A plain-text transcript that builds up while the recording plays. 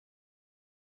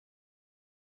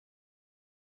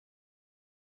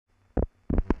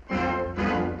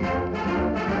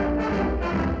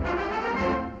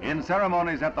In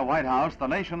ceremonies at the White House, the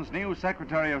nation's new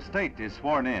Secretary of State is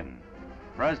sworn in.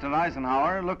 President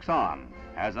Eisenhower looks on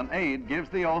as an aide gives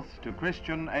the oath to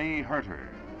Christian A. Herter.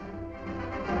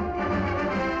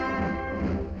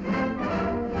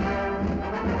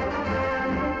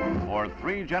 For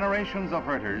 3 generations of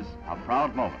Herters, a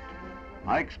proud moment.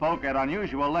 Ike spoke at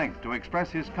unusual length to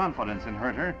express his confidence in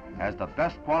Herter as the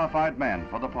best qualified man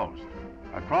for the post.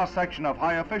 A cross-section of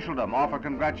high officialdom offer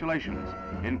congratulations,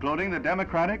 including the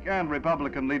Democratic and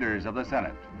Republican leaders of the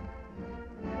Senate.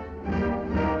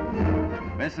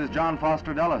 Mrs. John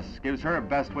Foster Dulles gives her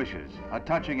best wishes, a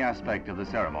touching aspect of the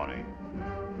ceremony.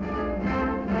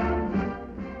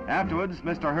 Afterwards,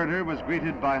 Mr. Herter was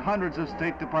greeted by hundreds of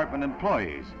State Department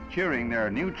employees cheering their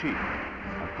new chief,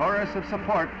 a chorus of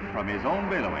support from his own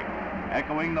bailiwick,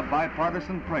 echoing the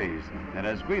bipartisan praise that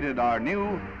has greeted our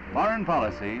new foreign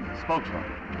policy spokesman.